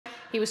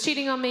He was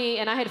cheating on me,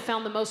 and I had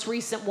found the most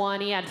recent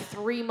one. He had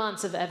 3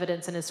 months of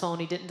evidence in his phone.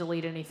 He didn't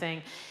delete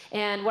anything.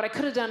 And what I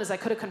could have done is I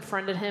could have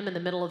confronted him in the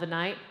middle of the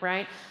night,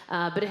 right?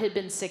 But it had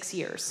been 6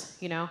 years,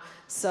 you know?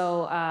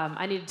 So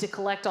I needed to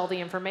collect all the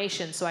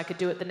information so I could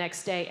do it the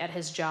next day at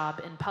his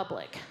job in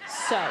public.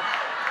 So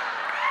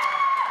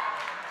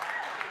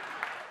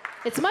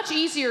it's much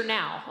easier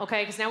now,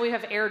 okay? Because now we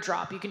have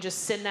AirDrop. You can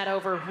just send that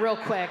over real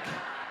quick.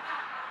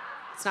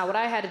 It's not what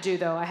I had to do,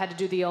 though. I had to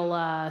do the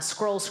old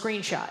scroll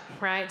screenshot,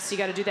 right? So you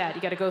got to do that.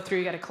 You got to go through,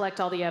 you got to collect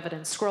all the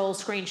evidence. Scroll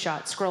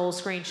screenshot, scroll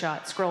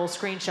screenshot, scroll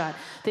screenshot.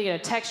 Then you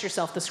got to text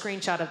yourself the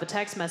screenshot of the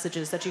text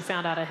messages that you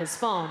found out of his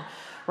phone,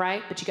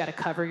 right? But you got to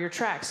cover your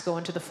tracks. Go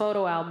into the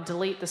photo album,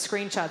 delete the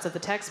screenshots of the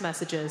text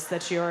messages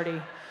that you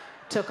already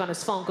took on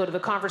his phone. Go to the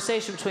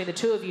conversation between the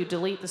two of you,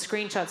 delete the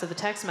screenshots of the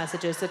text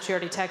messages that you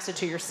already texted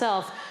to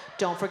yourself.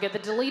 Don't forget the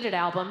deleted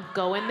album.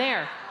 Go in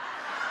there.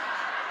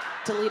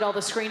 Delete all the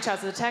screenshots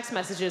of the text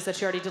messages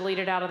that you already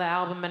deleted out of the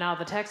album and out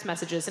of the text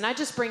messages. And I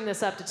just bring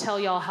this up to tell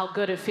y'all how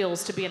good it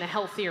feels to be in a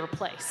healthier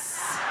place.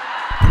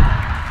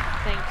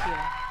 Thank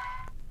you.